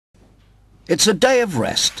It's a day of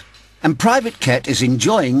rest, and Private Kett is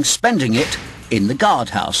enjoying spending it in the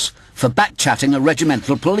guardhouse for back-chatting a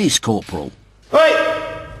regimental police corporal.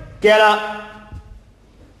 Hey! Get up!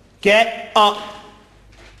 Get up!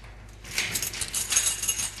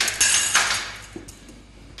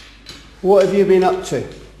 What have you been up to?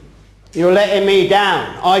 You're letting me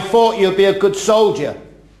down. I thought you'd be a good soldier.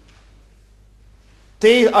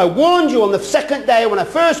 I warned you on the second day when I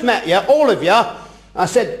first met you, all of you. I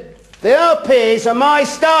said, the LPs are my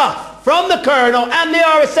staff, from the Colonel and the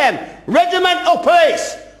RSM, regimental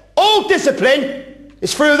police. All discipline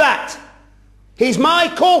is through that. He's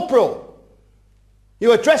my corporal.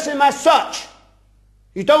 You address him as such.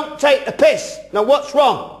 You don't take the piss. Now what's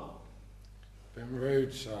wrong? Been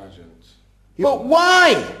rude, Sergeant. But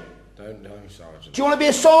why? Don't know, Sergeant. Do you want to be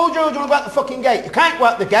a soldier or do you want to go out the fucking gate? You can't go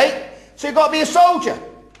out the gate, so you've got to be a soldier.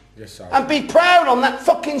 Yes, Sergeant. And be proud on that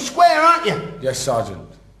fucking square, aren't you? Yes, Sergeant.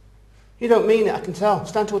 You don't mean it, I can tell.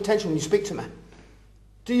 Stand to attention when you speak to me.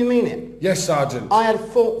 Do you mean it? Yes, Sergeant. I had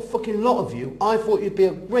thought fucking lot of you. I thought you'd be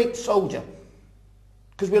a great soldier.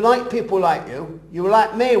 Because we like people like you. You were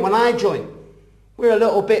like me when I joined. We're a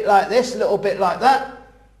little bit like this, a little bit like that.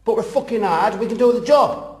 But we're fucking hard. We can do the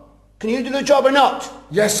job. Can you do the job or not?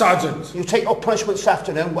 Yes, Sergeant. You take your punishment this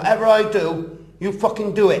afternoon. Whatever I do, you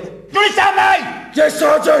fucking do it. Do you understand me? Yes,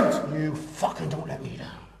 Sergeant. You fucking don't let me down.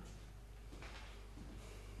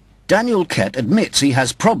 Daniel Kett admits he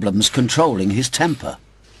has problems controlling his temper.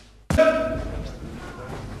 I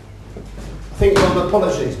think you want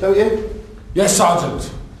apologies, don't you? Yes,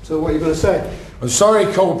 Sergeant. So what are you going to say? I'm sorry,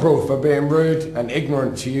 Corporal, for being rude and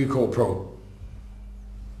ignorant to you, Corporal.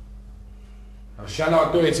 I shall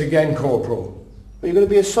not do it again, Corporal. Are you going to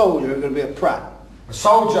be a soldier or are you going to be a prat? A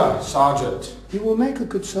soldier, Sergeant. You will make a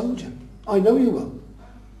good soldier. I know you will.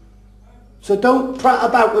 So don't prat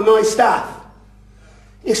about with my staff.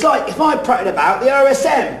 It's like if I pratted about, the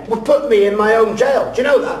RSM would put me in my own jail. Do you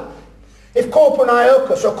know that? If Corporal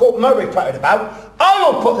Iokas or Corporal Murray pratted about, I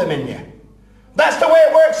will put them in you. That's the way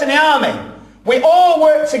it works in the army. We all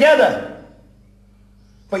work together.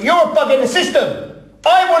 But you're bugging the system.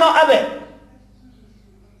 I will not have it.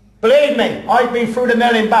 Believe me, I've been through the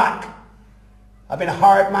mill and back. I've been a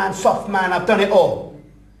hard man, soft man, I've done it all.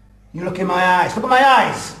 You look in my eyes. Look at my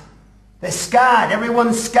eyes. They're scarred.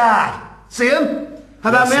 Everyone's scarred. See them?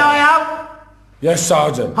 Have I my eye out? Yes,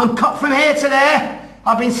 Sergeant. I'm cut from here to there.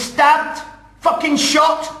 I've been stabbed, fucking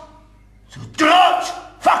shot. So do not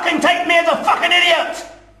fucking take me as a fucking idiot.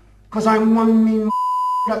 Because I'm one mean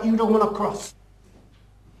that you don't want to cross.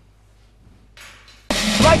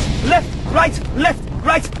 Right, left, right, left,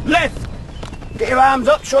 right, left. Get your arms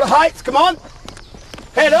up, show the heights, come on.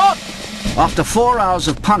 Head up. After 4 hours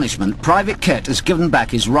of punishment, Private Kett has given back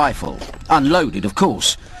his rifle. Unloaded, of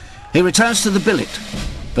course. He returns to the billet,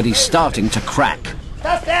 but he's starting to crack.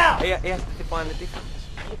 Stand down. He has to define the difference.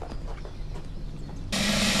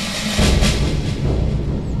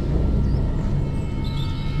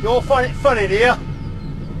 You all find it funny, do you?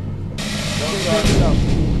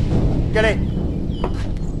 Get in.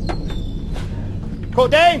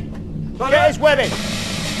 Cordain, get his webbing.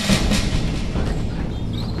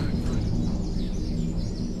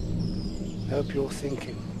 I hope you're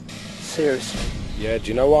thinking. Seriously. Yeah, do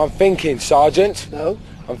you know what I'm thinking, Sergeant? No?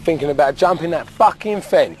 I'm thinking about jumping that fucking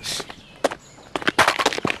fence.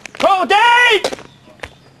 Cordain!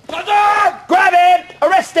 Grab him!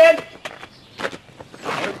 Arrest him!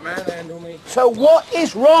 Don't manhandle me. So what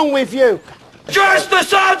is wrong with you? Dress the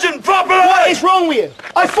sergeant properly! What is wrong with you?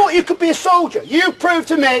 I thought you could be a soldier. You proved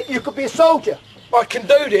to me you could be a soldier. I can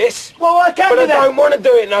do this, Well, I can't but do I that. don't want to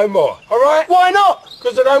do it no more, alright? Why not?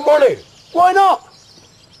 Because I don't want to. Why not?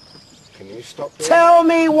 Can you stop doing Tell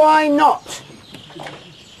me why not. that?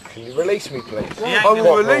 Can you release me, please? Yeah, I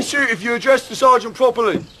will release you if you address the sergeant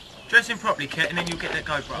properly. Dress him properly, Kett, and then you'll get let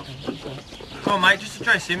go, bro. Come on, mate, just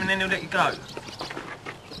address him and then he'll let you go.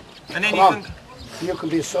 And then Come on. You can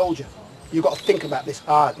be a soldier. You've got to think about this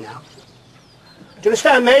hard now. Do you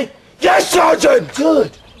understand me? Yes, Sergeant!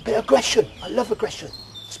 Good. Bit of aggression. I love aggression.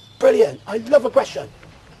 It's brilliant. I love aggression.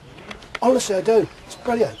 Honestly, I do. It's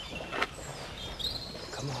brilliant.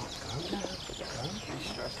 Come on.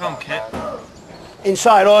 Come on, Kett.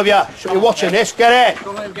 Inside, all of you. Should be watching this. Get in.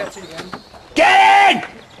 Go ahead and get it again. Get in!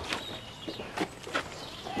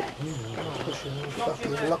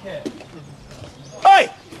 Hey!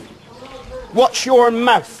 Watch your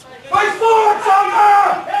mouth.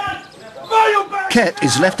 Kett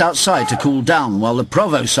is left outside to cool down while the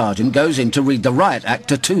Provost Sergeant goes in to read the Riot Act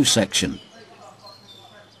to 2 section.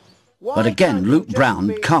 But again, Luke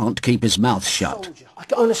Brown can't keep his mouth shut. I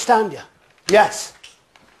can understand you. Yes.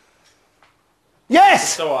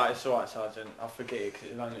 Yes! It's alright, Sergeant. I'll forget it because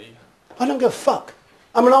it'll only... I don't give a fuck.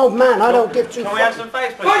 I'm an old man, I don't give two fucks. Can we have some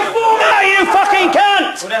face, please? No, you fucking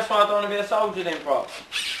cunt! Well, that's why I don't want to be a soldier then, Prop.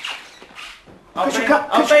 I've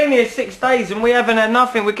Cause been here 6 days and we haven't had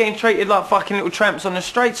nothing. We're getting treated like fucking little tramps on the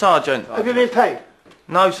street, Sergeant. Have you been paid?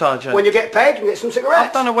 No, Sergeant. When you get paid, you can get some cigarettes.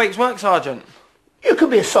 I've done a week's work, Sergeant. You can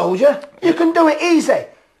be a soldier. You can do it easy. As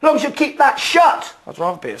long as you keep that shut. I'd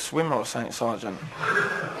rather be a swimmer or something, Sergeant.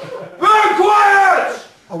 Very quiet!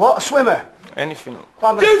 A what? A swimmer? Anything. Do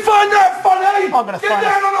you find that funny? I'm gonna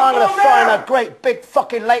find a great big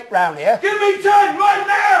fucking lake round here. Give me 10 right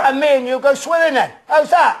now! And me and you go swimming then. How's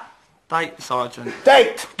that? Date, Sergeant.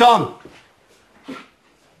 Date. Done.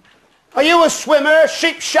 Are you a swimmer,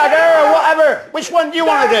 sheep shagger, or whatever? Which one do you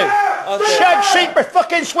want to do? Shag sheep or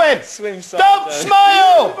fucking swim? Swim, Sergeant. Don't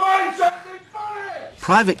smile! Find something funny!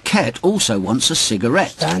 Private Kett also wants a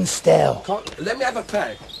cigarette. Stand still. Let me have a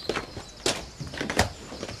peg.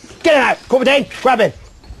 Get him out. Corbett, grab him.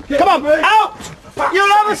 Come on, out!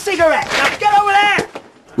 You'll have a cigarette. Now get over there!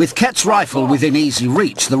 With Kett's rifle within easy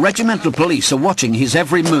reach, the regimental police are watching his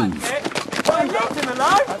every move.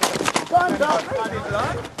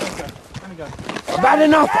 I've had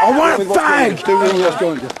enough. I want a fag.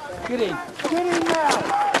 Get in now.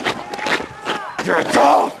 Get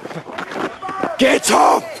off. Get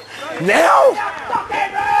off. Now.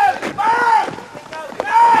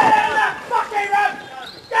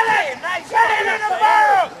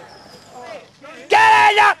 Get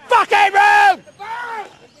in that fucking room!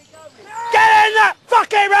 Get in that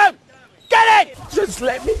fucking room! Get in! Just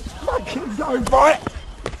let me fucking go, right?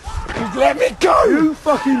 Just let me go. You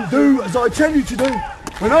fucking do as I tell you to do.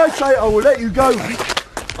 When I say I will let you go,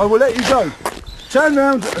 I will let you go. Turn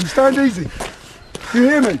round and stand easy. You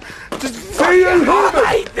hear me? Just I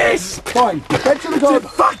hate this. Fine. Get to the car.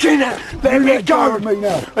 Just fucking let me Let go go. of me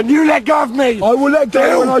now. And you let go of me. I will let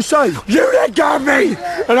go when I say. You let go of me.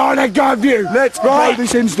 And I let go of you. Let's go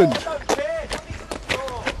this instant.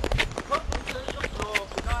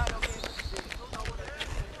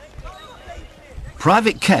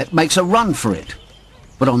 Private Kett makes a run for it,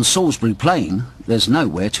 but on Salisbury Plain, there's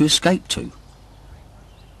nowhere to escape to.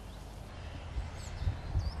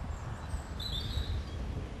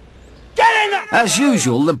 Get in there! As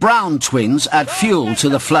usual, the Brown twins add fuel to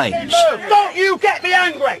the flames. Don't you get me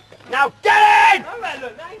angry! Now get in!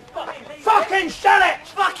 Fucking shut it!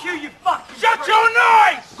 Fuck you, you fucking... Shut your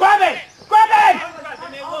noise! Grab him! Grab him!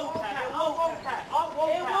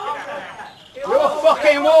 You'll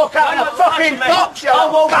fucking walk out in a fucking box, you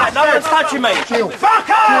I'll walk out, no one's bastard. touching me. Fuck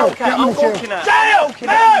off! I'm walking out. Jail!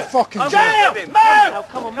 Move! Jail! Move!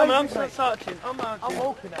 Come on, I'm not touching. I'm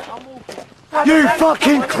walking out. You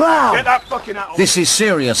fucking clown. Get that fucking out. This is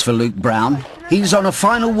serious for Luke Brown. He's on a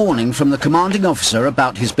final warning from the commanding officer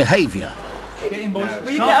about his behaviour. Will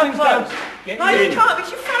you get up close? No, you can't,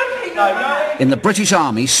 because you're family. In the British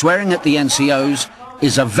Army, swearing at the NCOs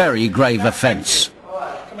is a very grave offence.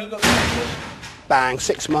 Bang,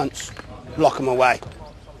 6 months. Lock them away.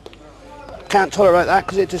 Can't tolerate that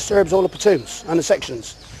because it disturbs all the platoons and the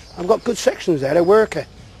sections. I've got good sections there, they're working.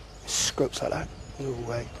 Scroops like that. No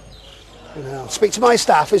way. You know, speak to my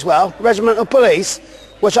staff as well, regimental police,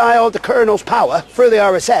 which I hold the colonel's power through the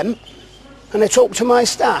RSM, and they talk to my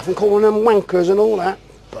staff and calling them wankers and all that.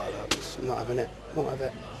 Bollocks, I'm not having it, won't have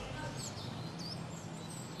it.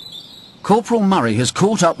 Corporal Murray has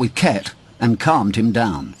caught up with Kett and calmed him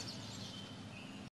down.